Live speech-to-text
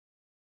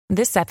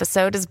This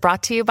episode is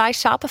brought to you by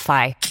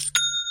Shopify.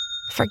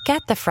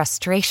 Forget the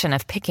frustration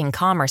of picking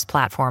commerce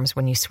platforms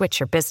when you switch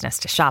your business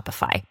to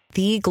Shopify,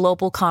 the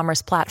global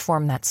commerce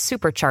platform that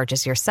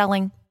supercharges your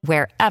selling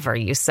wherever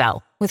you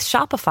sell. With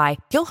Shopify,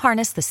 you'll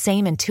harness the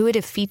same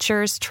intuitive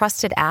features,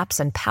 trusted apps,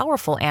 and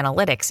powerful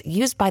analytics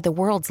used by the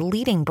world's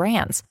leading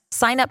brands.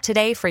 Sign up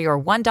today for your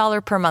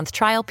 $1 per month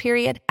trial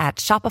period at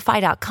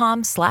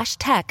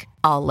shopify.com/tech,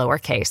 all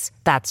lowercase.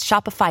 That's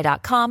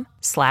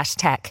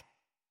shopify.com/tech.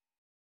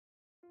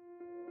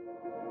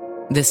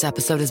 This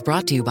episode is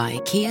brought to you by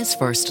Kia's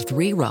first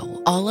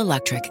 3-row,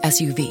 all-electric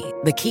SUV,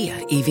 the Kia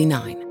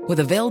EV9,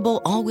 with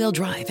available all-wheel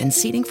drive and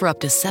seating for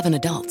up to 7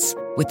 adults.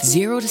 With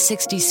 0 to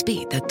 60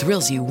 speed that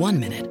thrills you 1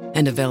 minute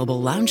and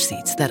available lounge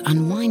seats that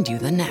unwind you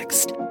the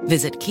next.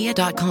 Visit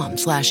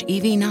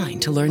kia.com/EV9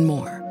 to learn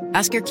more.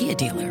 Ask your Kia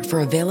dealer for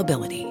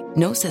availability.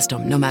 No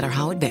system, no matter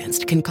how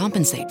advanced, can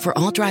compensate for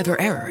all driver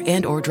error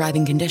and or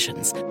driving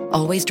conditions.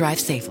 Always drive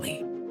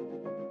safely.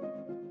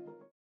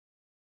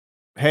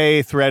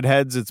 Hey,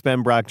 Threadheads, it's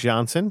Ben Brock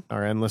Johnson.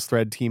 Our Endless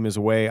Thread team is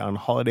away on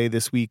holiday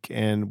this week,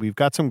 and we've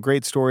got some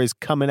great stories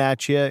coming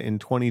at you in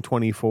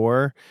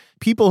 2024.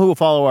 People who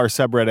follow our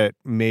subreddit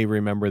may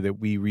remember that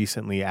we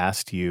recently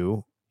asked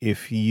you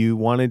if you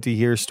wanted to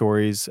hear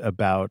stories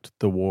about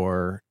the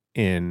war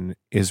in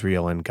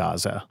Israel and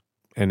Gaza,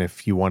 and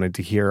if you wanted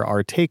to hear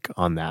our take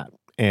on that.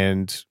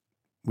 And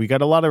we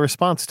got a lot of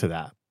response to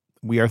that.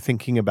 We are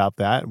thinking about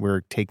that.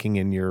 We're taking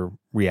in your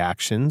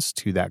reactions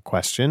to that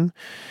question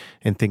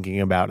and thinking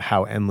about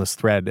how Endless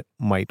Thread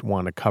might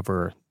want to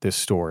cover this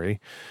story.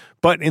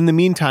 But in the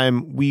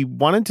meantime, we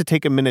wanted to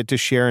take a minute to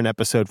share an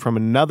episode from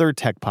another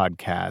tech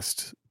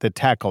podcast that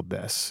tackled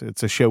this.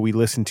 It's a show we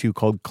listen to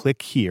called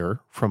Click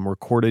Here from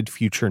Recorded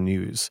Future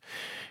News.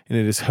 And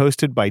it is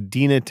hosted by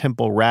Dina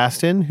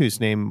Temple-Raston, whose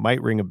name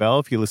might ring a bell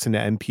if you listen to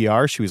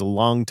NPR. She was a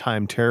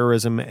longtime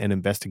terrorism and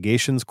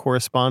investigations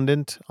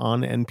correspondent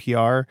on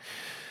NPR.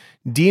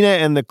 Dina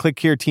and the Click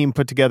Here team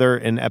put together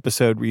an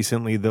episode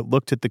recently that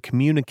looked at the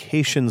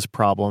communications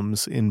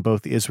problems in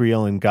both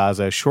Israel and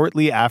Gaza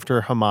shortly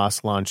after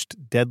Hamas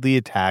launched deadly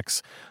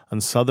attacks on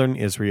southern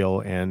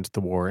Israel and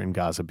the war in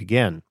Gaza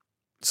began.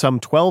 Some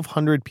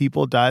 1,200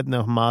 people died in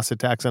the Hamas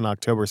attacks on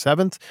October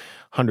 7th.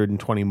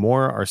 120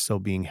 more are still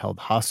being held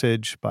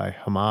hostage by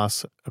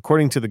Hamas.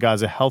 According to the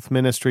Gaza Health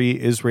Ministry,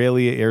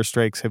 Israeli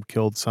airstrikes have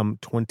killed some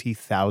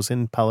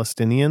 20,000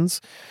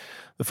 Palestinians.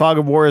 The fog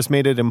of war has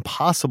made it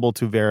impossible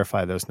to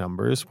verify those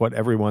numbers. What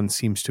everyone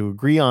seems to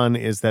agree on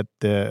is that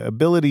the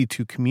ability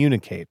to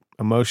communicate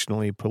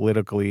emotionally,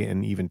 politically,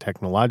 and even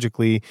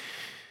technologically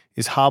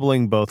is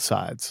hobbling both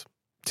sides.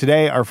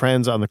 Today, our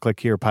friends on the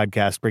Click Here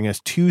podcast bring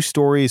us 2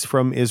 stories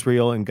from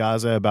Israel and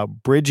Gaza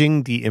about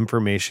bridging the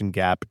information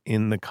gap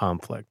in the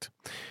conflict.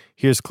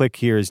 Here's Click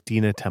Here's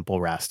Dina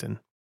Temple-Raston.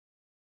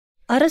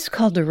 Aras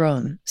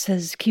Calderon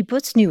says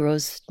Kibbutz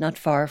Niroz, not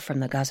far from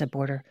the Gaza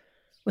border,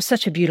 was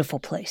such a beautiful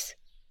place.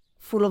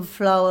 Full of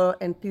flower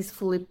and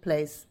peaceful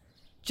place,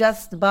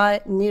 just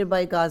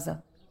nearby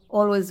Gaza.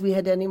 Always we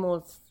had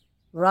animals,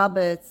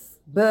 rabbits,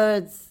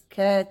 birds,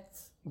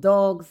 cats,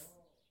 dogs.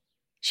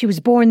 She was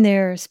born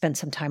there, spent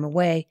some time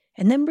away,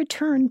 and then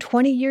returned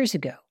 20 years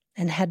ago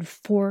and had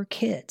 4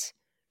 kids.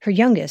 Her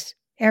youngest,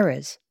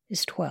 Erez,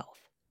 is 12.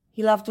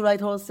 He loved to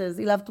ride horses.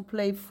 He loved to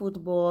play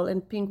football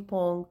and ping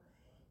pong.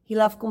 He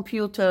loved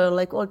computer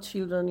like all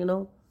children, you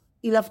know.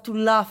 He loved to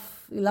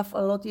laugh. He laughed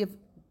a lot. He had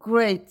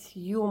great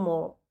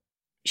humor.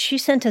 She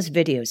sent us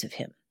videos of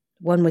him,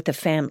 one with the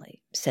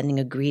family, sending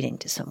a greeting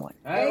to someone.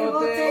 Hey,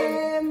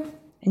 Rotem!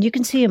 And you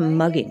can see him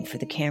mugging for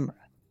the camera.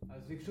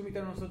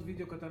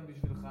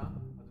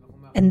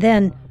 And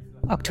then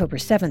October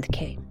 7th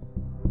came.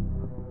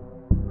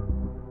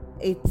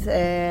 It's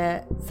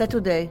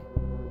Saturday,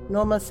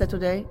 normal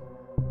Saturday,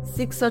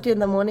 6:30 in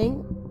the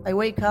morning. I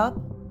wake up,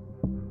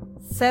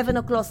 7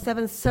 o'clock,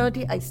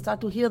 7:30, I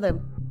start to hear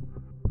them.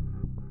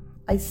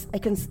 I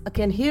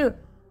can hear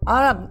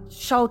Arab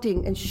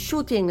shouting and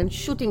shooting and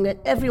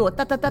everywhere.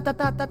 Ta ta ta ta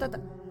ta ta ta.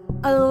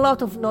 A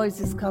lot of noise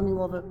is coming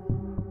over.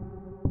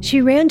 She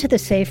ran to the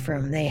safe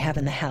room they have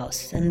in the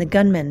house, and the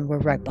gunmen were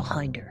right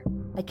behind her.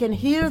 I can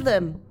hear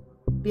them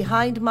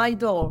behind my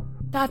door.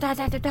 Ta ta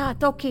ta ta ta,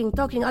 talking,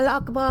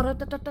 Allah Akbar,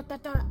 ta ta ta ta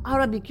ta,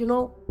 Arabic, you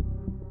know.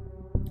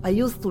 I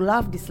used to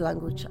love this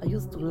language. I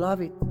used to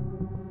love it.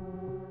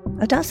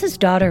 Adas's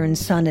daughter and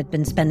son had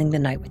been spending the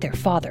night with their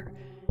father.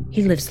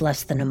 He lives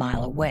less than a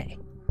mile away.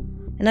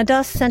 And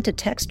Adas sent a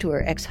text to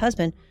her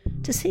ex-husband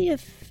to see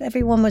if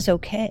everyone was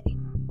okay.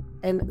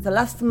 And the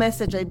last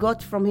message I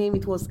got from him,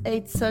 it was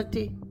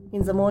 8:30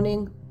 in the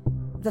morning.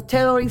 The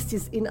terrorist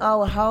is in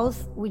our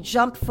house. We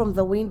jumped from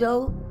the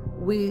window.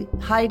 We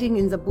hiding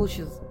in the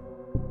bushes.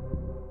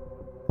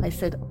 I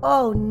said,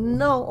 oh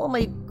no, oh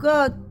my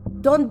God,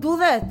 don't do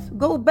that.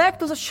 Go back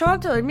to the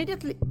shelter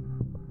immediately.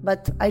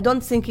 But I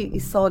don't think he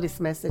saw this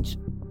message.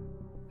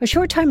 A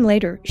short time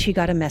later, she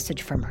got a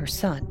message from her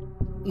son.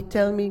 He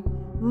told me,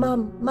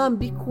 Mom,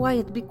 be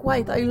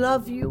quiet, I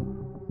love you.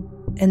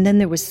 And then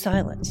there was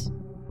silence.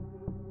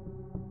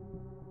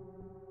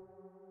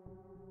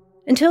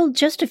 Until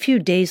just a few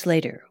days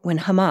later, when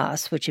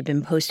Hamas, which had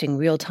been posting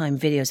real-time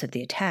videos of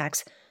the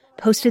attacks,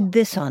 posted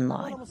this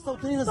online.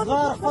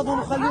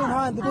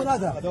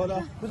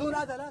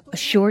 A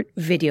short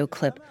video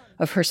clip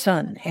of her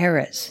son,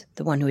 Erez,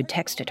 the one who had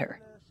texted her.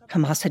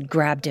 Hamas had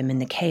grabbed him in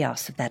the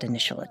chaos of that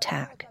initial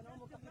attack.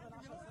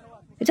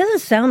 It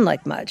doesn't sound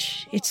like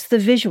much. It's the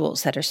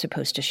visuals that are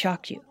supposed to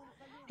shock you.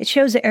 It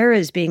shows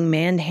Erez being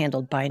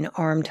manhandled by an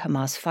armed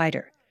Hamas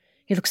fighter.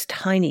 He looks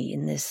tiny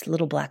in this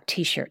little black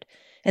t-shirt,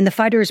 and the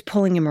fighter is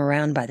pulling him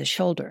around by the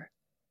shoulder.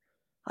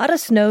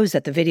 Adas knows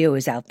that the video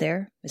is out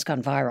there, it's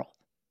gone viral,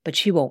 but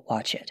she won't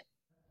watch it.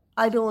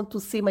 I don't want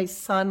to see my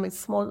son, my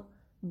small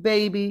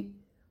baby,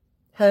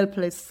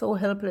 helpless,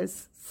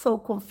 so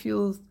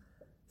confused,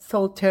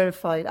 so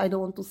terrified. I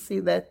don't want to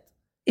see that.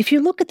 If you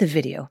look at the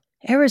video,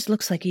 Erez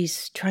looks like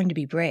he's trying to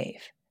be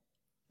brave.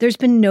 There's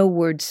been no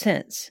word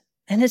since,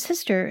 and his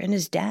sister and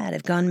his dad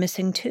have gone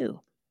missing too.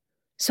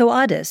 So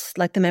Adas,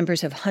 like the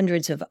members of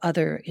hundreds of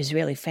other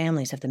Israeli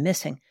families of the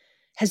missing,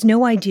 has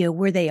no idea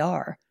where they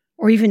are,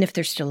 or even if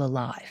they're still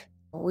alive.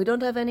 We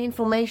don't have any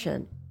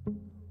information.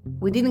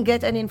 We didn't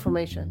get any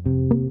information.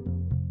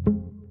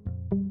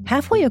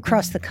 Halfway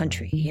across the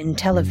country, in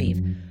Tel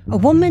Aviv, a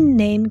woman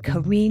named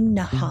Karine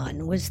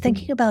Nahan was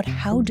thinking about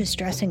how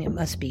distressing it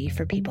must be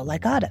for people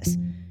like Adas,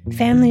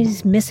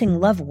 families missing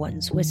loved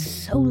ones with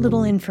so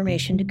little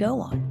information to go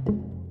on.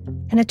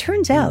 And it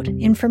turns out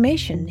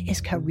information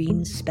is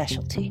Karine's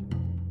specialty.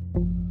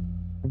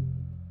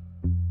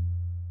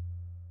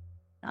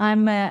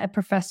 I'm a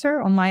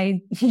professor on my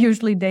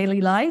usually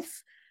daily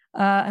life.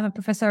 I'm a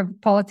professor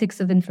of politics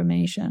of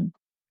information.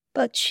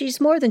 But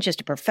she's more than just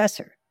a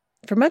professor.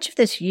 For much of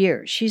this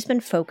year, she's been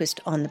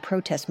focused on the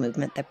protest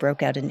movement that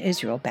broke out in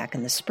Israel back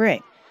in the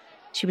spring.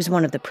 She was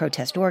one of the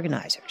protest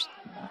organizers.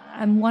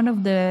 I'm one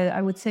of the,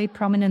 I would say,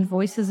 prominent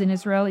voices in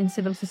Israel in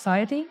civil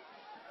society.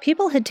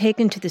 People had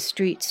taken to the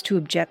streets to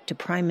object to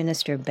Prime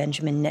Minister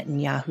Benjamin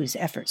Netanyahu's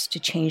efforts to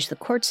change the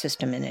court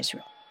system in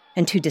Israel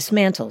and to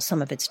dismantle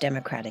some of its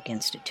democratic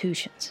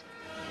institutions.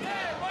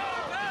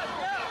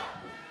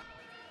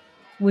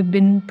 We've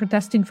been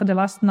protesting for the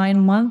last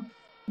 9 months,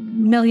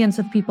 millions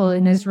of people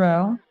in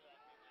Israel.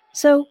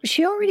 So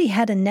she already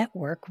had a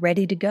network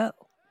ready to go.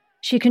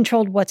 She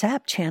controlled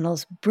WhatsApp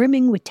channels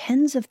brimming with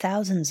tens of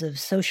thousands of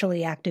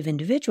socially active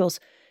individuals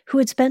who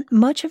had spent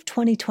much of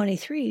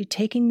 2023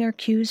 taking their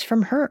cues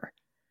from her.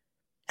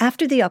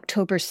 After the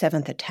October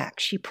 7th attack,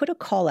 she put a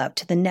call out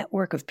to the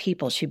network of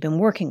people she'd been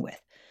working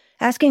with,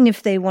 asking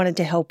if they wanted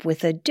to help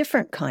with a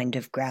different kind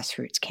of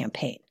grassroots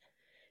campaign.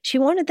 She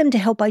wanted them to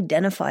help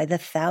identify the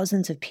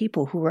thousands of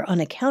people who were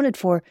unaccounted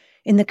for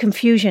in the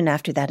confusion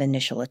after that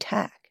initial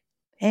attack.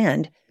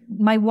 And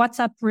my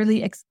WhatsApp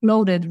really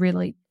exploded,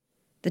 really.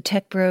 The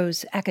tech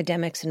bros,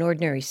 academics, and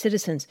ordinary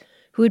citizens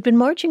who had been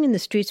marching in the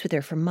streets with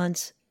her for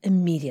months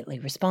immediately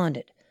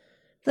responded,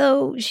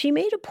 though she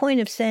made a point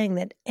of saying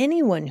that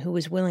anyone who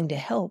was willing to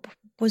help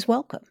was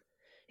welcome.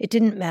 It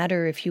didn't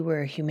matter if you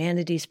were a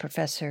humanities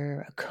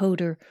professor, a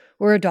coder,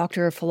 or a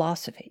doctor of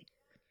philosophy.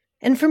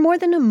 And for more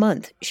than a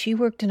month, she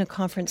worked in a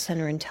conference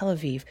center in Tel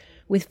Aviv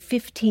with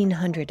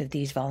 1,500 of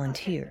these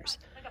volunteers,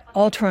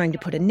 all trying to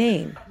put a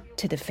name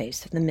to the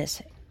face of the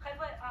missing.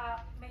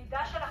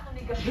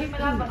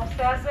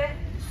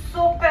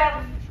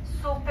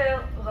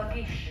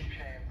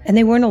 And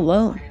they weren't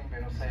alone.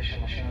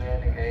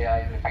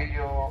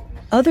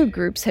 Other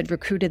groups had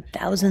recruited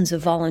thousands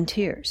of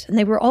volunteers, and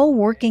they were all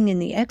working in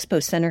the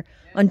Expo Center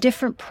on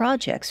different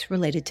projects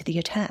related to the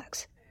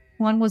attacks.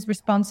 One was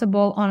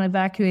responsible on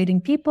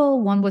evacuating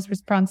people. One was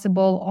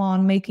responsible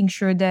on making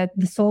sure that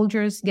the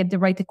soldiers get the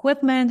right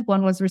equipment.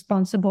 One was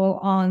responsible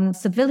on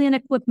civilian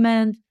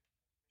equipment.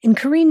 In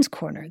Karine's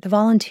corner, the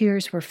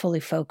volunteers were fully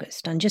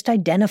focused on just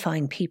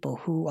identifying people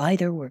who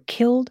either were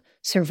killed,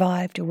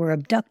 survived, or were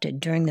abducted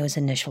during those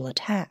initial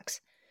attacks.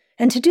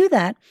 And to do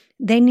that,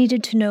 they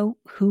needed to know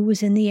who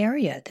was in the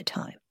area at the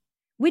time.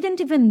 We didn't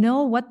even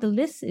know what the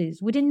list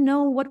is. We didn't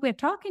know what we're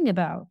talking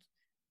about.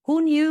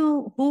 Who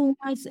knew who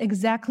was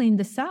exactly in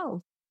the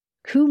south?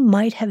 Who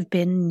might have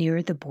been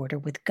near the border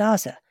with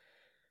Gaza?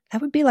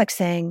 That would be like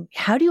saying,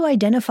 how do you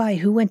identify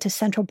who went to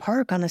Central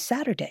Park on a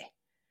Saturday?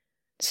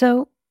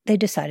 So they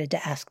decided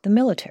to ask the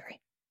military.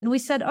 And we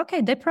said,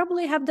 okay, they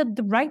probably have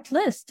the right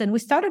list. And we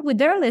started with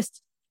their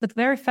list, but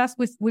very fast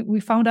we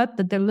found out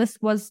that their list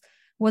was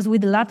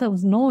with a lot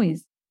of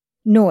noise.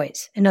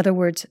 Noise, in other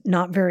words,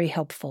 not very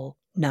helpful,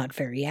 not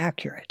very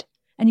accurate.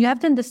 And you have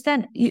to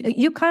understand,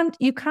 you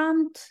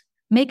can't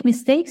make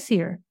mistakes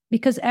here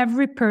because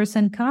every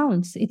person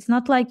counts. It's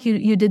not like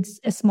you did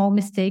a small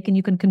mistake and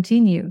you can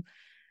continue.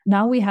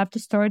 Now we have to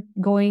start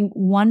going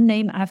one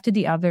name after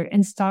the other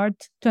and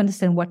start to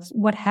understand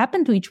what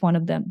happened to each one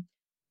of them.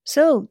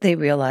 So they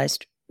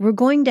realized, we're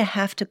going to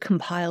have to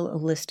compile a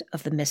list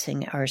of the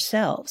missing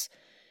ourselves.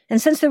 And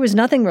since there was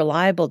nothing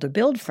reliable to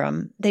build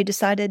from, they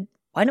decided,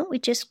 why don't we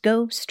just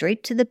go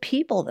straight to the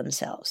people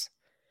themselves?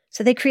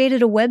 So they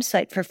created a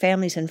website for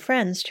families and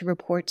friends to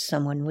report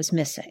someone was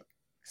missing.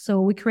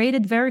 So we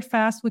created very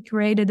fast, we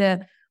created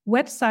a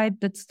website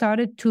that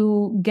started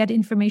to get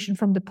information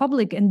from the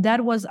public. And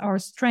that was our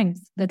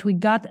strength, that we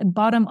got a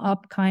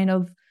bottom-up kind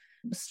of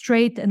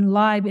straight and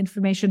live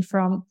information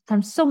from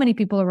so many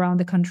people around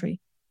the country.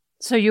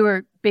 So you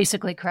were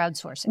basically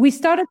crowdsourcing. We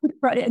started with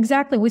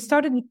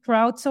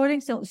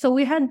crowdsourcing. So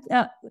we had,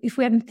 if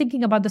we had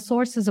thinking about the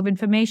sources of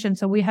information,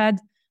 so we had,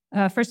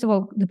 first of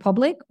all, the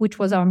public, which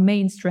was our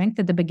main strength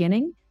at the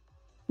beginning.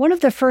 One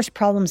of the first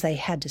problems they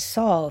had to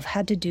solve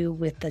had to do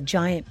with the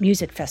giant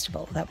music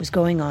festival that was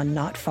going on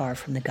not far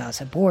from the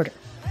Gaza border.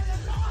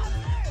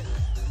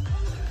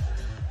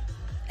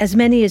 As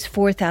many as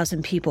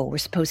 4,000 people were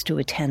supposed to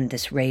attend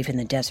this rave in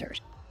the desert.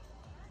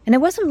 And it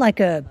wasn't like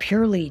a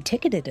purely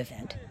ticketed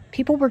event.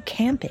 People were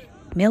camping,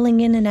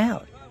 milling in and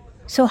out.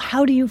 So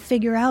how do you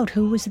figure out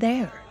who was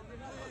there?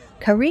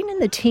 Karine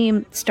and the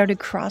team started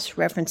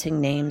cross-referencing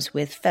names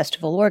with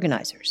festival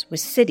organizers, with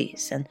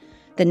cities, and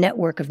the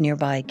network of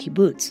nearby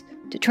kibbutz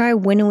to try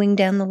winnowing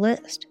down the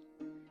list.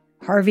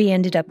 Harvey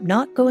ended up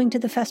not going to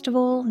the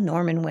festival,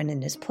 Norman went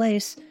in his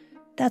place,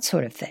 that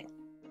sort of thing.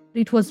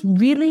 It was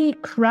really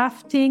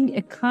crafting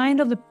a kind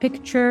of a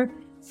picture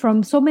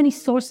from so many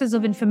sources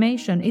of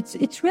information.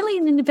 It's really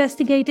an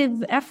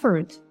investigative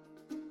effort.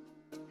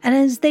 And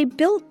as they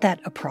built that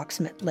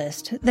approximate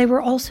list, they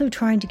were also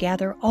trying to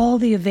gather all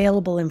the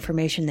available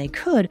information they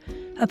could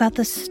about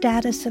the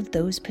status of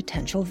those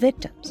potential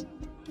victims.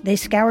 They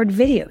scoured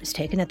videos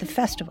taken at the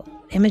festival,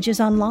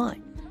 images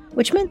online,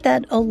 which meant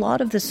that a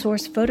lot of the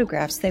source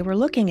photographs they were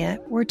looking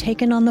at were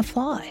taken on the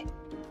fly.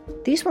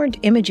 These weren't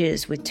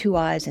images with 2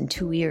 eyes and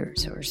 2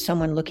 ears or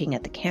someone looking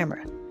at the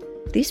camera.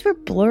 These were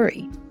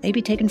blurry,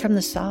 maybe taken from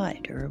the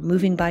side or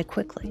moving by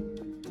quickly.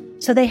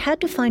 So they had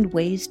to find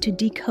ways to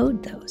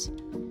decode those.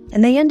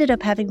 And they ended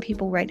up having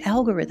people write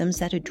algorithms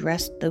that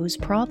addressed those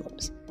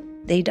problems.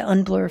 They'd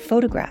unblur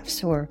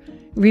photographs or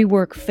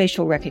rework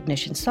facial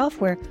recognition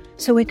software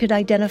so it could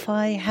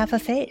identify half a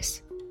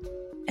face.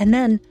 And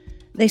then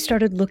they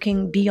started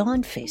looking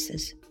beyond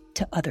faces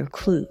to other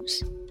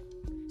clues.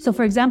 So,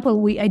 for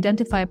example, we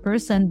identify a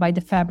person by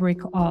the fabric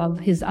of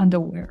his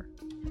underwear.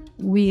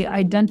 We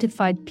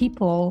identified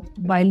people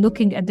by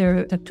looking at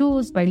their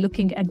tattoos, by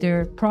looking at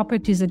their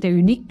properties, at their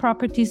unique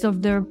properties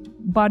of their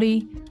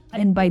body,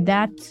 and by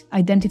that,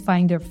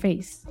 identifying their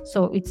face.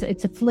 So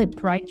it's a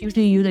flip, right?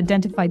 Usually you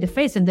identify the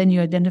face and then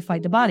you identify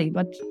the body,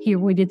 but here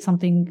we did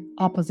something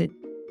opposite.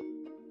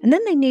 And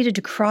then they needed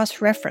to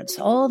cross-reference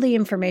all the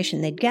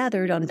information they'd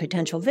gathered on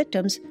potential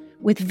victims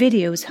with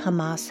videos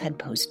Hamas had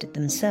posted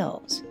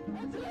themselves.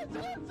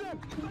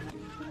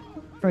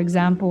 For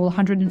example,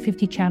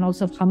 150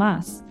 channels of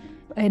Hamas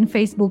in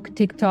Facebook,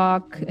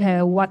 TikTok,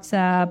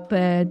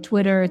 WhatsApp,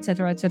 Twitter,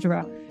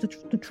 etc.,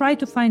 to try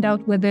to find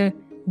out whether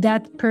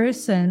that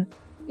person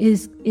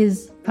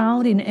is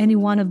found in any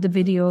one of the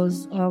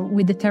videos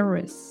with the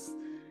terrorists.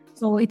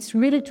 So it's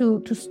really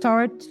to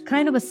start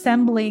kind of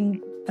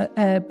assembling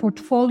a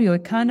portfolio, a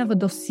kind of a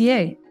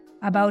dossier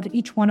about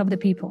each one of the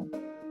people.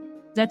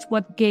 That's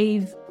what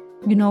gave,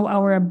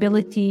 our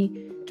ability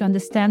to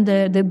understand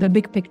the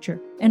big picture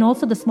and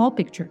also the small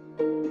picture.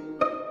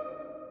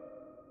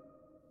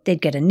 They'd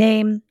get a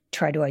name,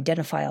 try to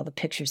identify all the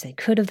pictures they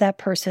could of that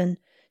person,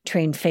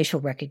 train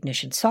facial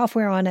recognition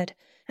software on it,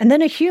 and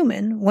then a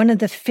human, one of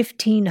the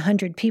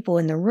 1,500 people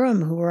in the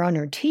room who were on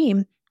her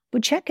team,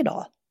 would check it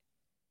all.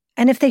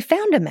 And if they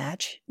found a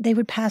match, they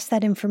would pass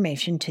that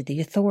information to the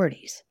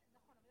authorities.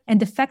 And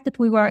the fact that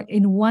we were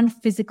in one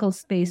physical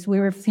space, we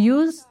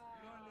refused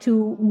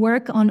to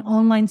work on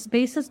online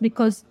spaces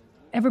because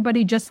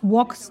everybody just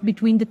walks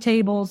between the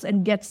tables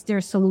and gets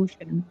their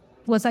solution.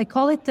 I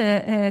call it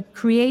a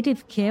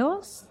creative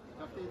chaos.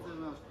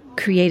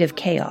 Creative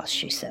chaos,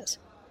 she says.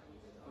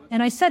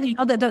 And I said,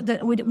 that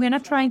we're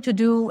not trying to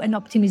do an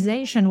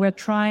optimization. We're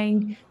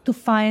trying to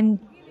find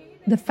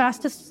the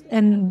fastest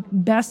and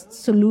best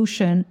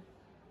solution.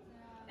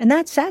 And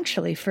that's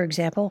actually, for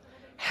example,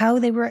 how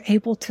they were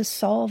able to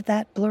solve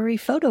that blurry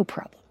photo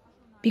problem.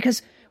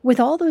 Because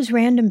with all those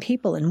random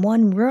people in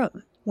one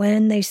room,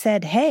 when they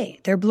said, hey,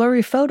 they're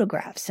blurry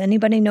photographs,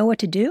 anybody know what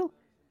to do?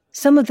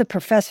 Some of the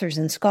professors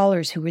and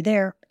scholars who were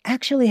there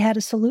actually had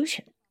a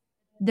solution.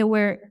 There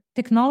were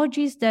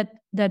technologies that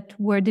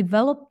were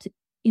developed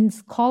in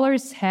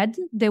scholars' head.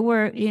 They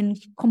were in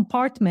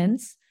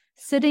compartments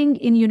sitting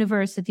in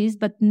universities,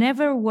 but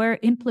never were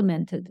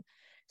implemented.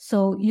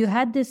 So you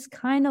had this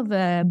kind of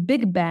a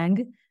big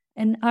bang,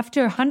 and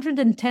after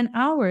 110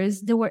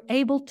 hours, they were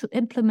able to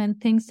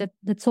implement things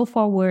that so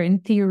far were in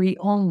theory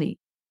only.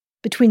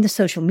 Between the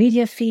social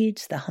media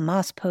feeds, the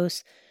Hamas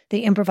posts,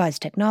 the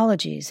improvised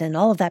technologies, and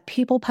all of that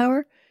people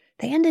power,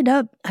 they ended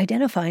up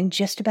identifying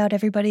just about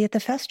everybody at the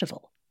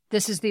festival.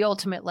 This is the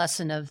ultimate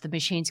lesson of the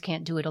machines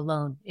can't do it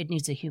alone. It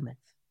needs a human.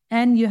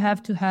 And you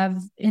have to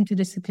have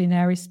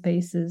interdisciplinary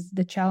spaces.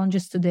 The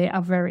challenges today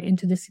are very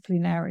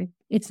interdisciplinary.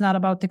 It's not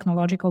about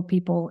technological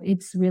people.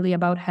 It's really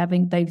about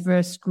having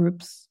diverse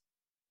groups.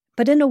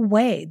 But in a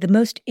way, the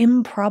most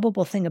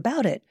improbable thing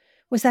about it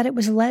was that it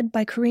was led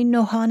by Karine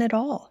Nohan at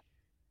all.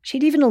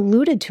 She'd even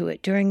alluded to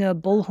it during a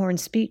bullhorn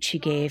speech she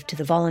gave to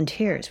the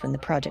volunteers when the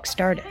project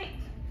started.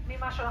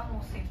 מה שאנחנו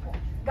עושים פה.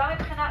 גם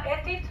מבחינה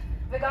אתית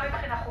וגם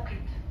מבחינה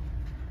חוקית.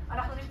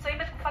 אנחנו נמצאים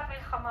בתקופת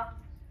מלחמה.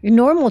 In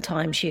normal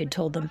times, she had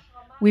told them,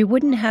 we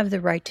wouldn't have the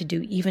right to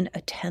do even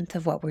a tenth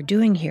of what we're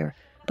doing here,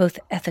 both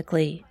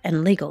ethically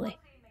and legally.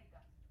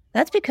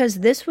 That's because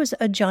this was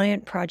a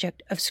giant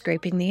project of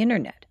scraping the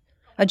internet,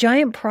 a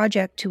giant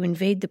project to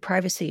invade the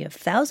privacy of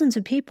thousands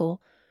of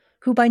people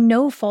who, by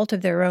no fault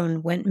of their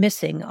own, went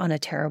missing on a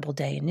terrible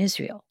day in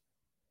Israel.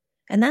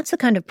 And that's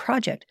the kind of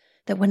project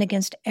that went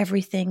against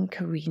everything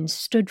Karine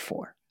stood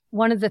for.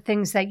 One of the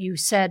things that you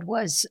said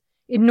was,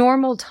 in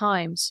normal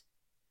times,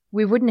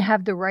 we wouldn't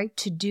have the right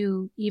to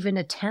do even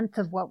a tenth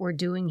of what we're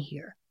doing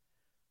here.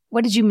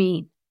 What did you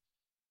mean?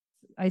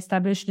 I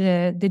established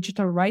the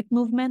digital right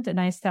movement and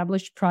I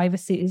established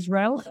Privacy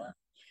Israel.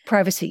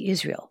 Privacy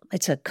Israel.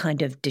 It's a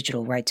kind of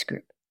digital rights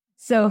group.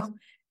 So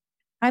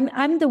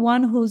I'm the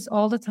one who's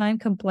all the time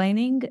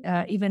complaining,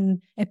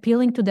 even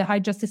appealing to the High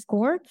Justice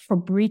Court for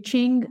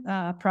breaching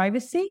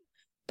privacy.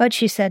 But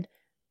she said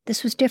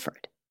this was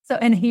different. So,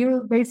 and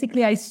here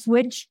basically I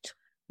switched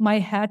my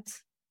hat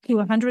to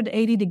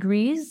 180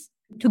 degrees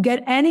to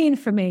get any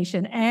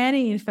information,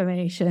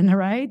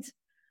 right?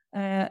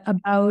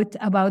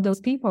 About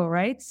those people,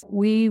 right?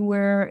 We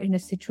were in a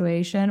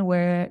situation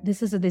where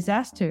this is a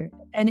disaster.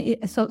 And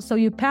so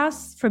you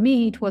pass, for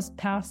me, it was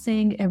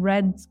passing a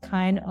red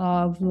kind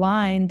of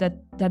line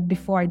that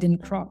before I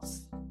didn't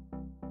cross.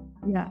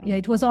 Yeah,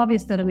 it was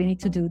obvious that we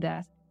need to do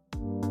that.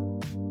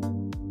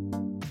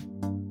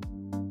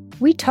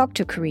 We talked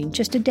to Karine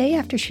just a day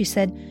after she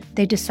said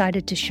they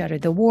decided to shutter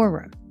the war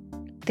room.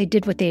 They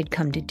did what they had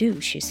come to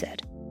do, she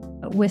said.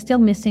 We're still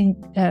missing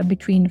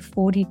between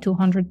 40 to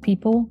 100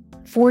 people.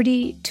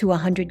 40 to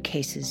 100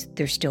 cases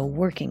they're still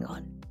working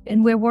on.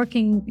 And we're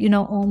working,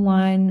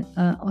 online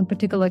on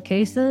particular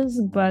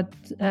cases, but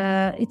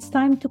it's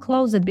time to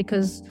close it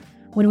because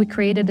when we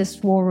created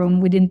this war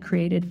room, we didn't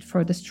create it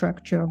for the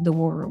structure of the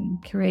war room.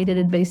 We created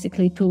it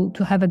basically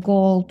to have a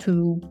goal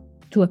to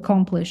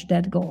accomplish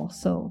that goal.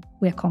 So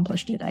we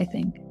accomplished it, I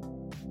think.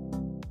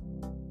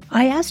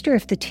 I asked her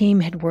if the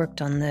team had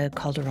worked on the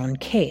Calderon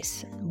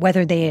case,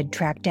 whether they had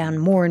tracked down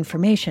more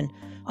information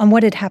on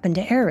what had happened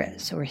to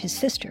Erez or his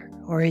sister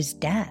or his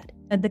dad.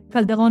 At the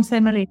Calderon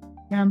family.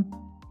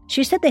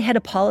 She said they had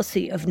a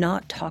policy of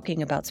not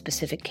talking about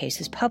specific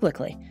cases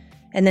publicly.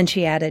 And then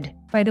she added,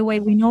 by the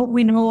way, we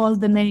know all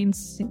the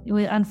names.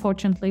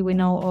 Unfortunately, we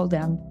know all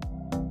them.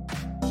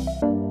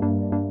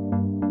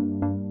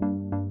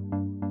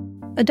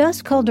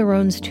 Adas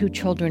Calderon's 2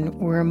 children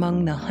were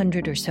among the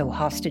 100 or so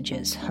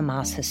hostages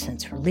Hamas has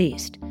since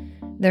released.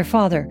 Their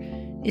father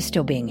is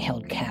still being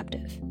held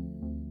captive.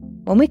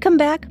 When we come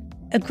back,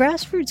 a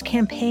grassroots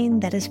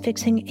campaign that is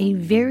fixing a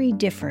very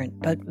different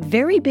but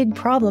very big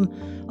problem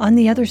on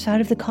the other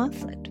side of the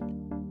conflict,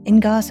 in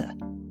Gaza.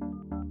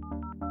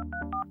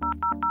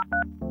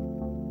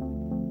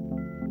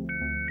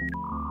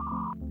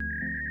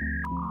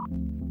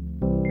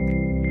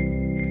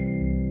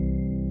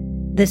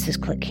 This is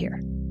Click Here.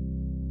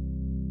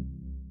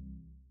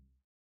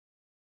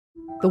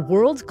 The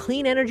world's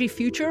clean energy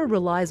future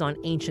relies on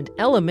ancient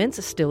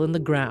elements still in the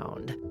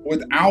ground.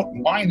 Without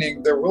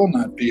mining, there will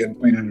not be a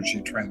clean energy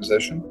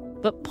transition.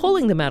 But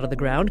pulling them out of the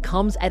ground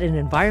comes at an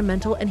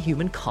environmental and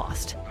human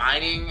cost.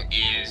 Mining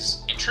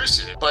is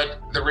intrusive, but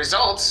the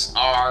results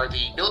are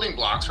the building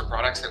blocks for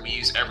products that we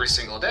use every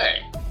single day.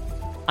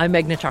 I'm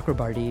Meghna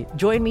Chakrabarti.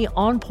 Join me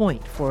on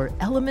Point for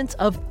Elements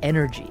of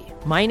Energy,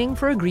 Mining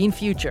for a Green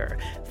Future.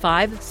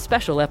 5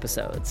 special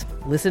episodes.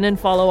 Listen and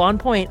follow On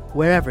Point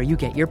wherever you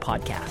get your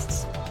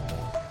podcasts.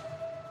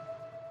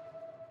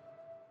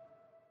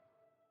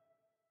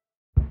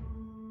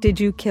 Did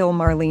you kill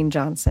Marlene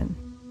Johnson?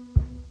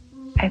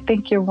 I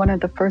think you're one of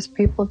the first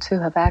people to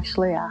have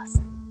actually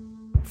asked.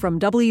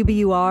 From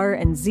WBUR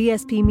and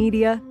ZSP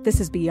Media,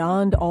 this is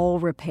Beyond All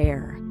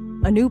Repair,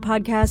 a new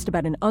podcast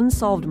about an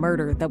unsolved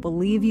murder that will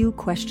leave you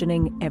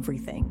questioning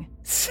everything.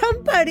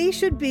 Somebody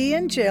should be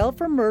in jail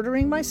for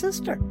murdering my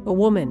sister. A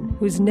woman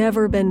who's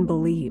never been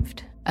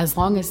believed. As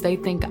long as they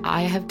think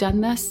I have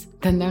done this,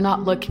 then they're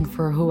not looking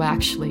for who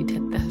actually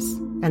did this.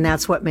 And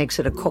that's what makes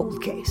it a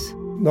cold case.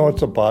 No,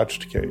 it's a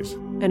botched case.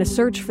 And a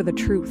search for the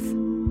truth,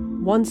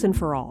 once and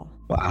for all.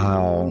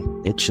 Wow,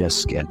 it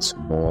just gets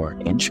more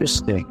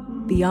interesting.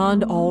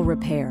 Beyond All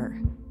Repair.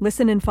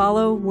 Listen and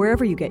follow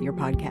wherever you get your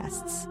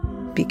podcasts.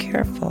 Be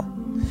careful.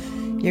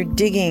 You're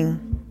digging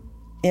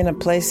in a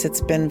place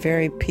that's been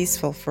very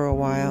peaceful for a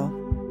while.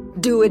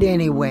 Do it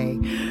anyway.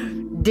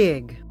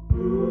 Dig.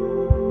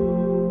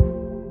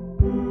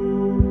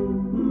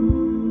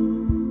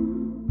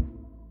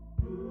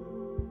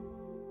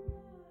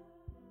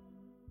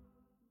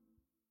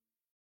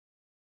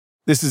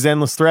 This is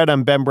Endless Thread.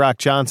 I'm Ben Brock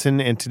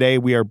Johnson, and today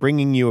we are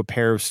bringing you a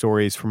pair of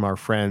stories from our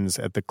friends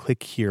at the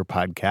Click Here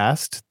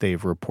podcast.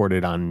 They've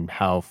reported on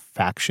how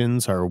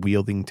factions are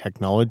wielding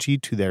technology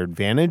to their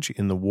advantage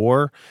in the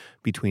war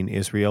between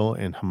Israel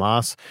and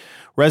Hamas.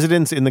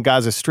 Residents in the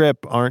Gaza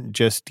Strip aren't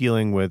just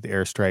dealing with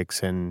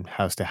airstrikes and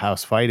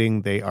house-to-house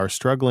fighting. They are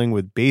struggling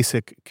with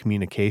basic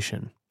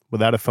communication.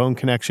 Without a phone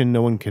connection,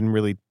 no one can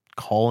really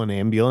call an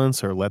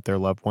ambulance or let their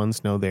loved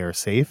ones know they are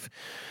safe.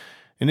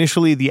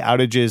 Initially, the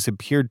outages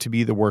appeared to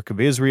be the work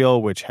of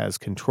Israel, which has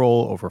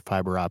control over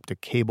fiber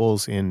optic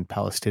cables in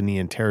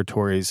Palestinian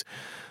territories.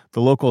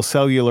 The local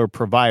cellular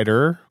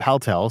provider,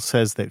 Paltel,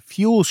 says that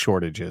fuel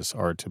shortages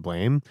are to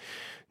blame.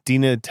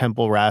 Dina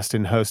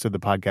Temple-Raston, host of the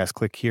podcast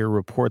Click Here,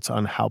 reports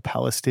on how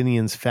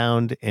Palestinians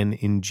found an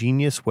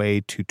ingenious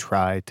way to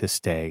try to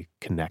stay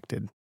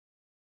connected.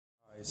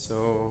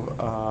 So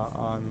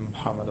I'm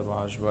Mohammed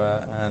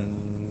Al-Ajwa,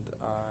 and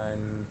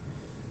I'm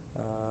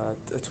a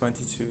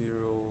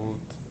 22-year-old.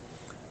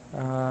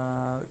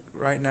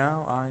 Right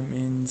now, I'm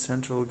in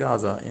central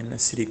Gaza in a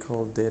city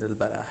called Deir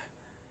al-Balah.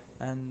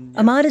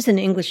 Ahmad is an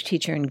English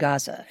teacher in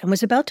Gaza and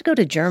was about to go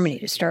to Germany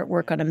to start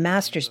work on a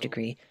master's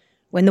degree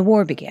when the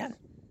war began.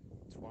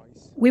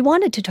 We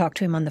wanted to talk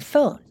to him on the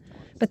phone,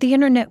 but the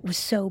internet was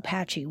so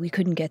patchy we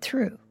couldn't get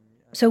through.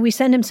 So we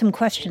sent him some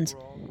questions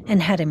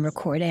and had him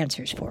record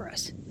answers for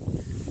us.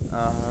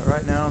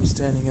 Right now I'm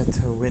standing at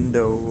the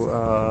window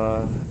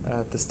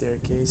at the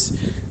staircase,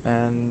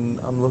 and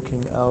I'm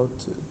looking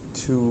out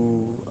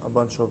to a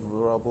bunch of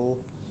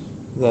rubble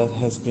that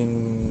has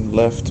been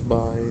left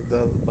by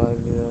the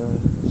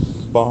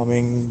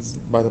bombing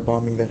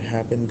that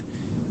happened,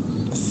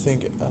 I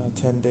think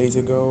 10 days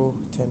ago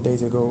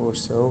or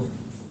so.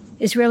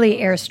 Israeli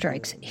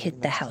airstrikes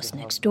hit the house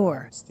next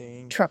door.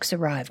 Trucks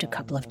arrived a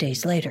couple of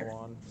days later.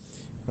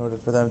 In order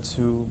for them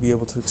to be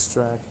able to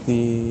extract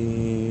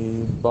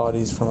the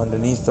bodies from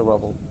underneath the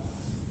rubble.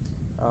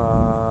 A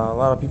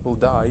lot of people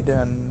died,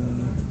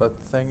 and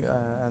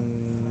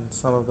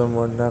some of them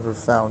were never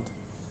found.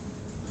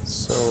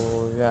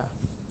 So yeah,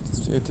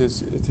 it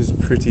is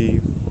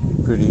pretty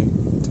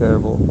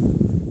terrible.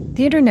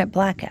 The internet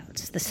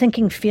blackouts, the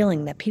sinking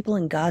feeling that people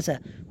in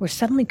Gaza were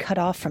suddenly cut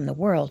off from the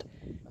world,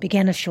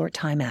 began a short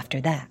time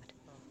after that.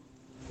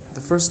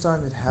 The first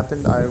time it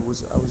happened, I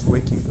was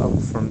waking up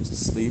from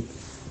sleep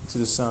to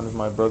the sound of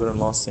my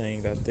brother-in-law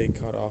saying that they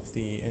cut off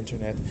the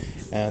internet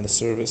and the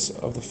service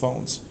of the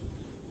phones.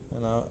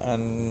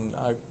 And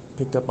I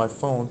picked up my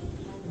phone.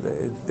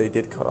 They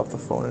did cut off the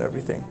phone and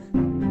everything.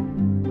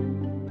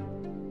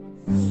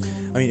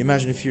 I mean,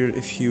 imagine if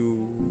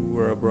you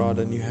were abroad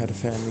and you had a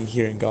family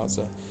here in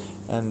Gaza,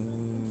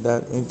 and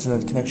that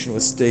internet connection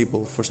was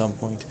stable for some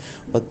point,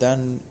 but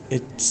then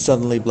it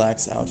suddenly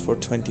blacks out for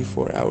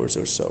 24 hours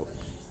or so.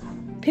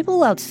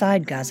 People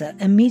outside Gaza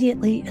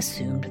immediately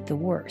assumed the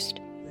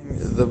worst.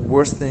 The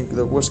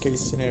worst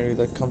case scenario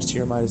that comes to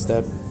your mind is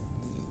that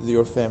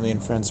your family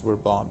and friends were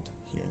bombed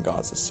here in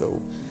Gaza. So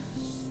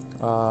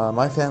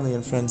my family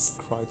and friends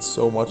cried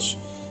so much,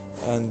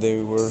 and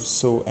they were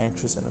so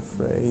anxious and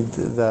afraid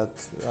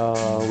that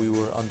we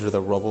were under the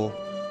rubble.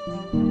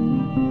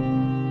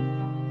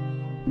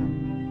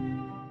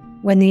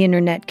 When the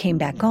internet came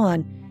back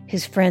on,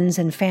 his friends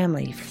and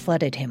family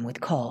flooded him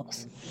with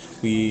calls.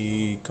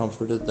 We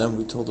comforted them.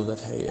 We told them that,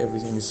 hey,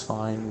 everything is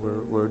fine.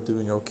 We're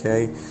doing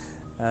okay.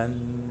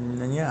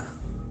 And yeah.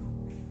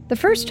 The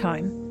first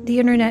time, the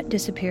internet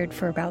disappeared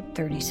for about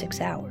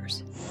 36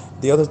 hours.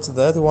 The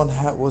other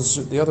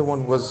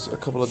one was a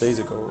couple of days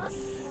ago,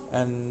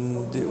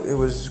 and it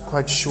was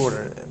quite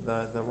shorter.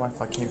 The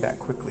Wi-Fi came back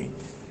quickly.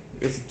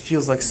 It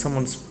feels like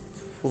someone's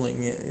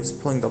pulling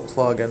the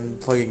plug and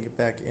plugging it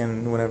back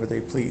in whenever they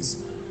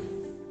please.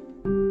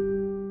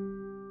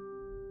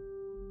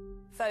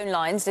 Phone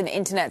lines and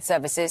internet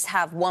services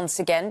have once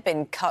again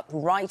been cut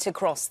right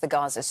across the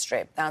Gaza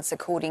Strip. That's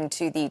according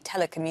to the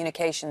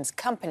telecommunications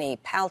company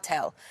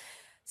Paltel.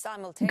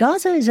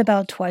 Gaza is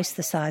about twice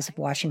the size of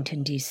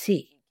Washington,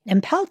 D.C.,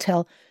 and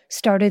Paltel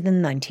started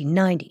in the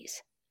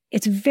 1990s.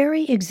 Its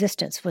very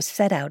existence was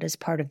set out as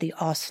part of the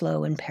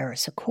Oslo and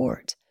Paris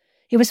Accords.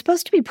 It was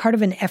supposed to be part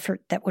of an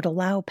effort that would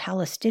allow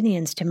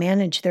Palestinians to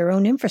manage their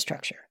own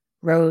infrastructure,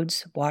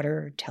 roads,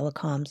 water,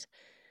 telecoms.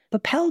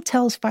 But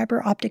Paltel's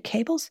fiber optic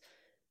cables,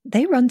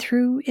 they run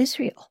through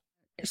Israel.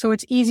 So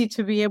it's easy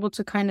to be able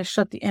to kind of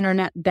shut the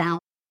internet down.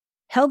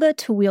 Helga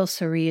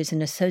Tawil-Suri is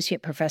an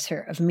associate professor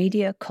of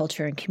media,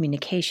 culture, and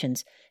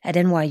communications at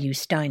NYU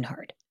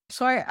Steinhardt.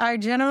 So I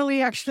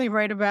generally actually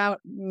write about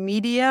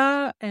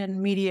media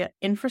and media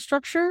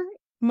infrastructure,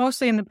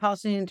 mostly in the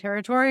Palestinian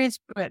territories,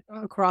 but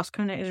across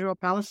kind of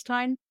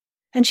Israel-Palestine.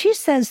 And she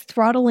says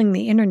throttling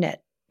the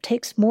internet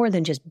takes more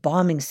than just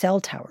bombing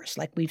cell towers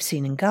like we've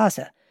seen in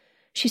Gaza.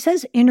 She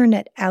says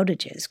internet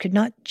outages could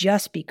not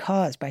just be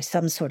caused by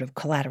some sort of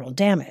collateral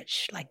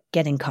damage, like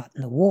getting caught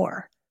in the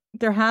war.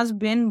 There has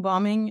been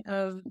bombing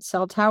of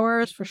cell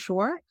towers for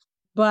sure,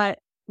 but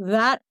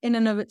that in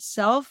and of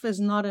itself is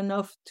not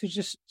enough to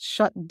just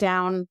shut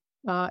down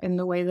in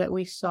the way that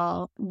we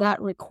saw. That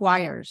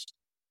requires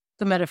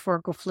the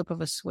metaphorical flip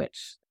of a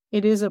switch.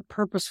 It is a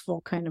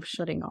purposeful kind of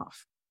shutting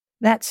off.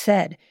 That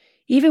said,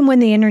 even when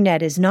the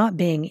internet is not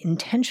being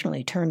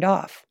intentionally turned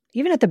off,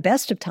 even at the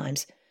best of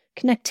times,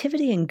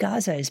 connectivity in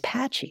Gaza is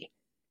patchy.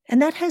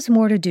 And that has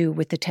more to do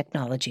with the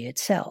technology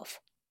itself.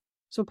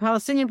 So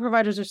Palestinian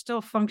providers are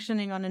still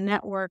functioning on a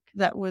network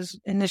that was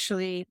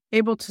initially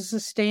able to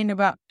sustain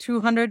about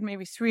 200,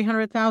 maybe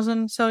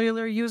 300,000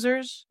 cellular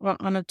users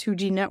on a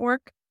 2G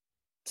network.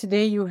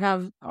 Today you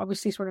have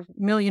obviously sort of a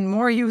million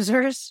more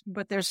users,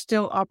 but they're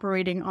still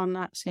operating on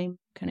that same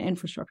kind of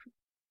infrastructure.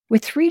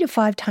 With 3 to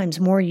 5 times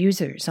more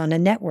users on a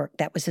network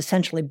that was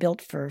essentially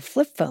built for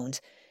flip phones,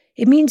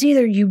 it means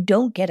either you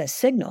don't get a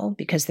signal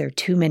because there are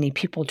too many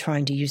people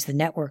trying to use the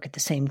network at the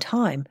same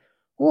time,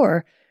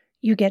 or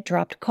you get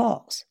dropped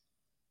calls.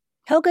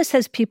 Helga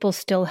says people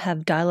still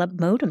have dial-up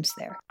modems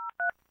there.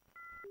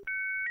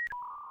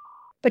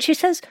 But she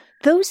says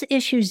those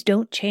issues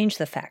don't change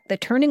the fact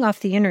that turning off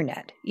the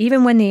internet,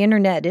 even when the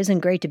internet isn't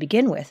great to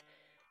begin with,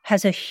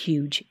 has a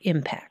huge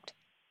impact.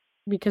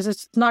 Because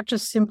it's not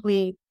just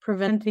simply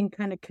preventing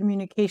kind of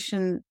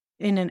communication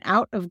in and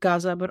out of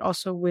Gaza, but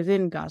also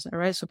within Gaza,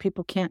 right? So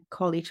people can't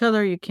call each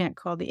other, you can't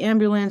call the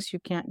ambulance, you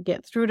can't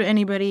get through to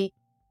anybody.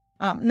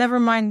 Never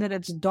mind that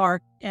it's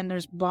dark and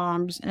there's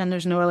bombs and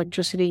there's no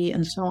electricity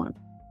and so on.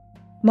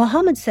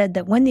 Mohammed said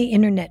that when the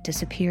internet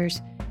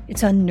disappears,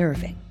 it's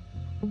unnerving.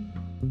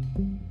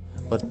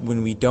 But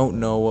when we don't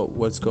know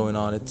what's going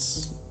on,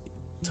 it's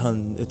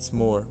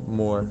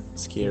more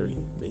scary,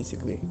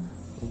 basically.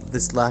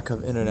 This lack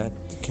of internet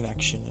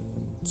connection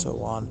and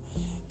so on,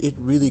 it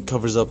really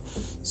covers up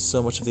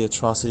so much of the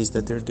atrocities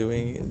that they're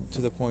doing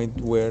to the point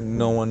where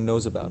no one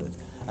knows about it.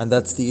 And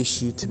that's the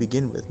issue to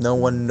begin with. No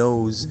one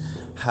knows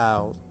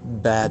how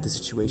bad the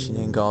situation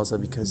in Gaza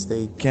because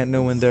they can't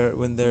know when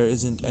there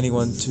isn't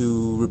anyone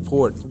to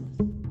report.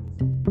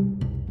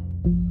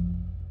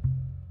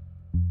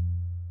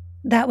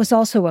 That was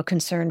also a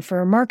concern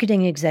for a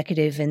marketing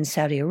executive in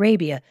Saudi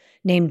Arabia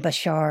named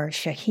Bashar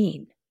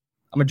Shaheen.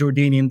 I'm a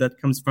Jordanian that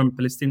comes from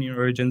Palestinian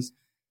origins.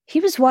 He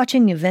was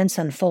watching events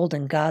unfold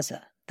in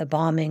Gaza, the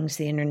bombings,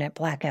 the internet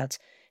blackouts,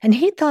 and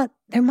he thought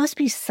there must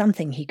be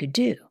something he could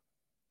do.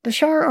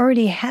 Bashar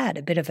already had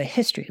a bit of a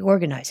history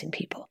organizing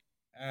people.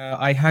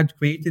 I had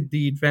created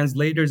the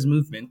translators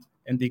movement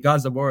in the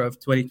Gaza war of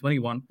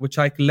 2021, which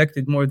I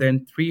collected more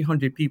than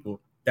 300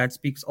 people that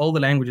speaks all the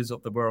languages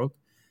of the world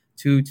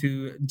to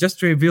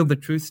reveal the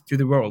truth to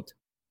the world.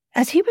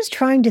 As he was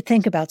trying to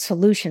think about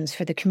solutions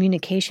for the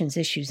communications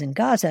issues in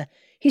Gaza,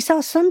 he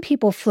saw some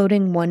people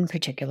floating one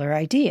particular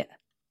idea.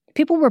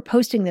 People were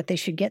posting that they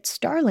should get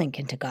Starlink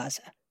into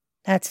Gaza.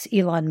 That's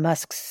Elon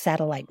Musk's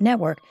satellite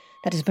network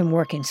that has been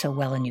working so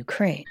well in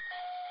Ukraine.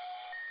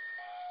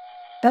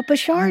 But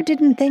Bashar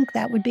didn't think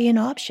that would be an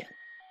option.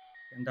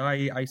 And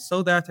I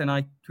saw that and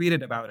I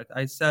tweeted about it.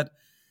 I said,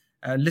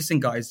 listen,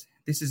 guys,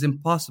 this is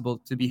impossible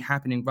to be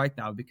happening right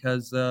now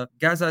because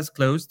Gaza is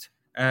closed.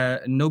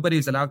 Nobody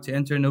is allowed to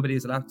enter. Nobody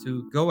is allowed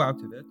to go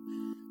out of it.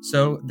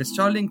 So the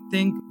Starlink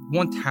thing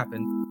won't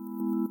happen.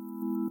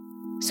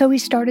 So he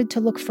started to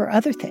look for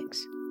other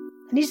things.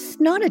 And he's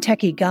not a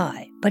techie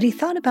guy, but he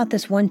thought about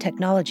this one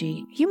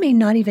technology you may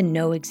not even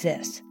know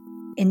exists,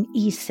 an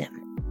eSIM.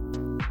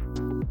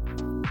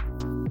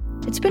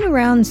 It's been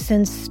around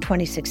since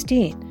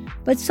 2016,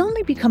 but it's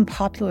only become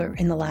popular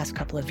in the last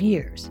couple of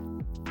years.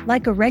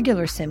 Like a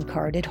regular SIM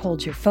card, it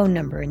holds your phone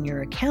number and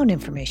your account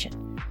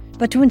information.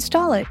 But to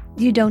install it,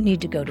 you don't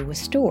need to go to a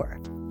store.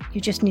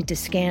 You just need to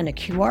scan a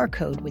QR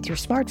code with your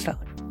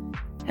smartphone.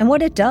 And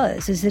what it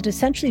does is it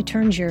essentially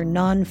turns your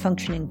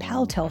non-functioning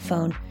PalTel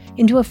phone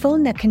into a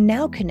phone that can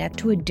now connect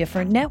to a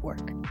different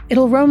network.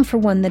 It'll roam for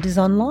one that is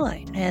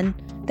online and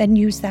then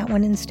use that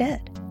one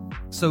instead.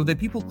 So the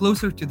people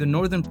closer to the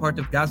northern part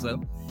of Gaza,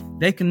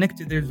 they connect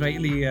to the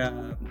Israeli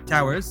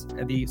towers,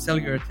 the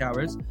cellular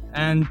towers,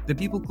 and the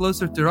people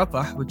closer to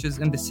Rafah, which is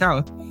in the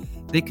south,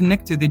 they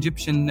connect to the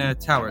Egyptian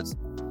towers.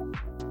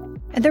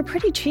 And they're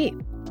pretty cheap.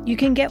 You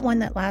can get one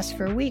that lasts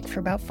for a week for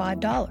about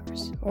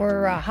 $5,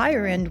 or a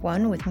higher-end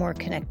one with more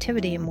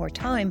connectivity and more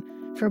time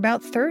for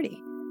about $30.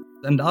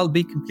 And I'll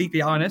be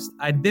completely honest,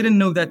 I didn't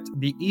know that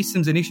the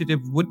eSIMs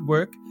initiative would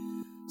work,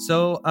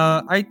 so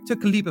I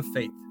took a leap of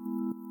faith.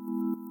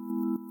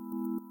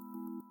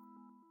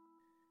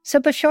 So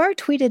Bashar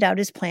tweeted out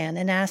his plan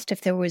and asked if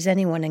there was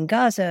anyone in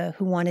Gaza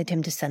who wanted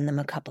him to send them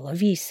a couple of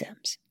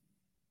eSIMs.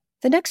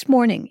 The next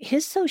morning,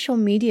 his social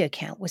media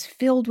account was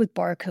filled with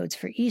barcodes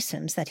for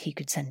eSIMs that he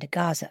could send to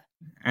Gaza.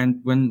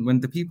 And when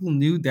the people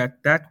knew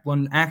that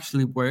one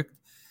actually worked,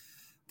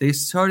 they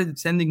started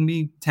sending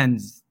me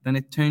tens. Then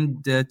it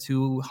turned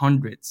to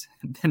hundreds.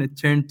 Then it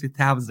turned to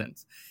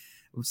thousands.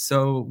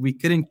 So we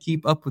couldn't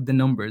keep up with the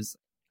numbers.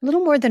 A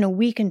little more than a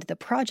week into the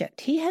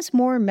project, he has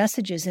more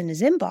messages in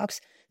his inbox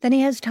than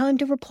he has time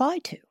to reply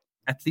to.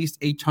 At least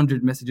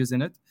 800 messages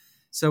in it.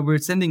 So we're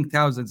sending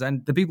thousands,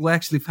 and the people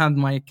actually found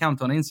my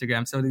account on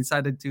Instagram, so they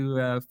decided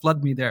to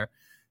flood me there.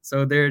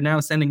 So they're now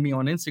sending me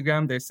on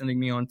Instagram, they're sending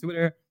me on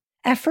Twitter.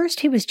 At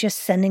first, he was just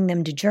sending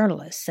them to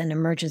journalists and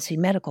emergency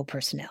medical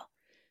personnel.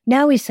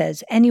 Now he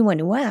says anyone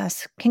who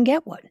asks can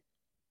get one.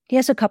 He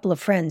has a couple of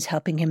friends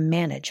helping him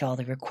manage all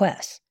the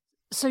requests.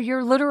 So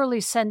you're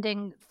literally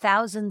sending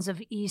thousands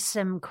of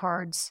eSIM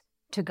cards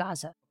to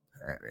Gaza?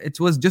 It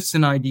was just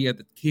an idea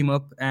that came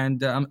up,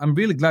 and I'm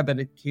really glad that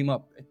it came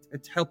up.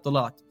 It helped a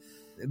lot.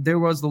 There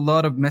was a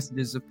lot of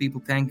messages of people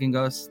thanking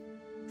us.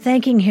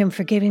 Thanking him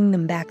for giving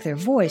them back their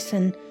voice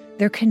and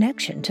their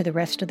connection to the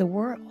rest of the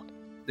world.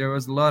 There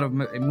was a lot of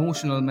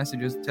emotional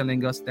messages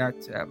telling us that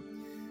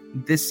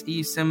this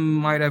eSIM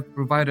might have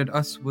provided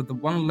us with the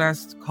one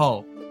last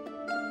call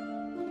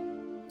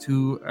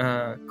to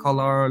call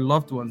our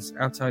loved ones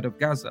outside of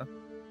Gaza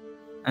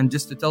and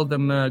just to tell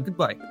them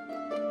goodbye.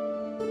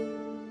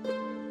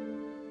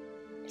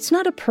 It's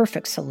not a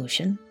perfect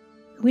solution.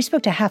 We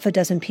spoke to half a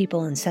dozen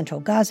people in central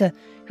Gaza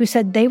who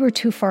said they were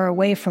too far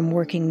away from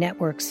working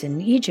networks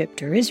in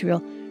Egypt or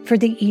Israel for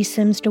the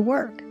eSIMs to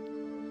work.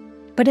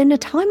 But in a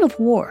time of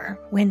war,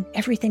 when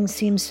everything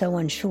seems so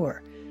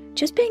unsure,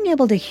 just being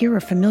able to hear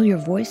a familiar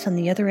voice on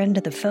the other end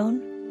of the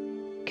phone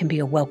can be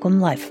a welcome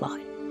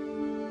lifeline.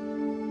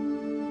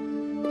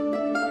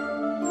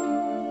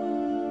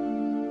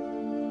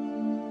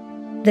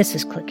 This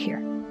is Click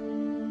Here.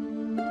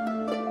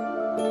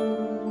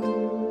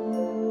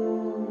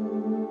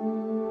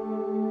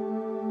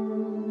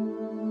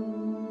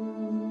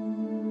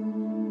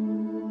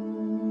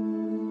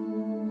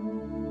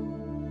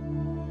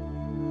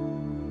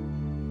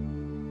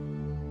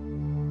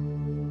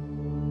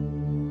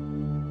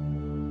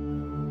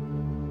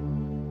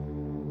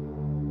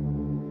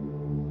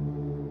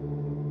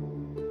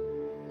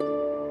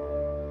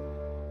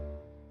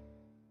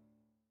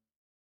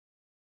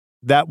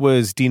 That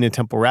was Dina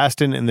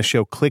Temple-Raston in the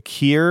show Click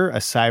Here, a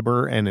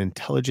cyber and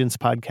intelligence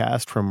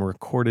podcast from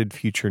Recorded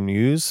Future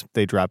News.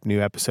 They drop new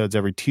episodes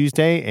every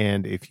Tuesday,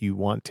 and if you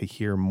want to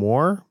hear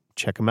more,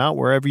 check them out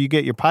wherever you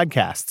get your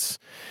podcasts.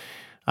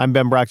 I'm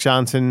Ben Brock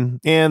Johnson,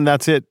 and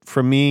that's it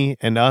from me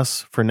and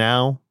us for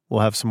now.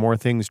 We'll have some more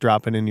things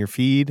dropping in your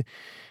feed,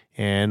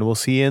 and we'll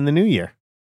see you in the new year.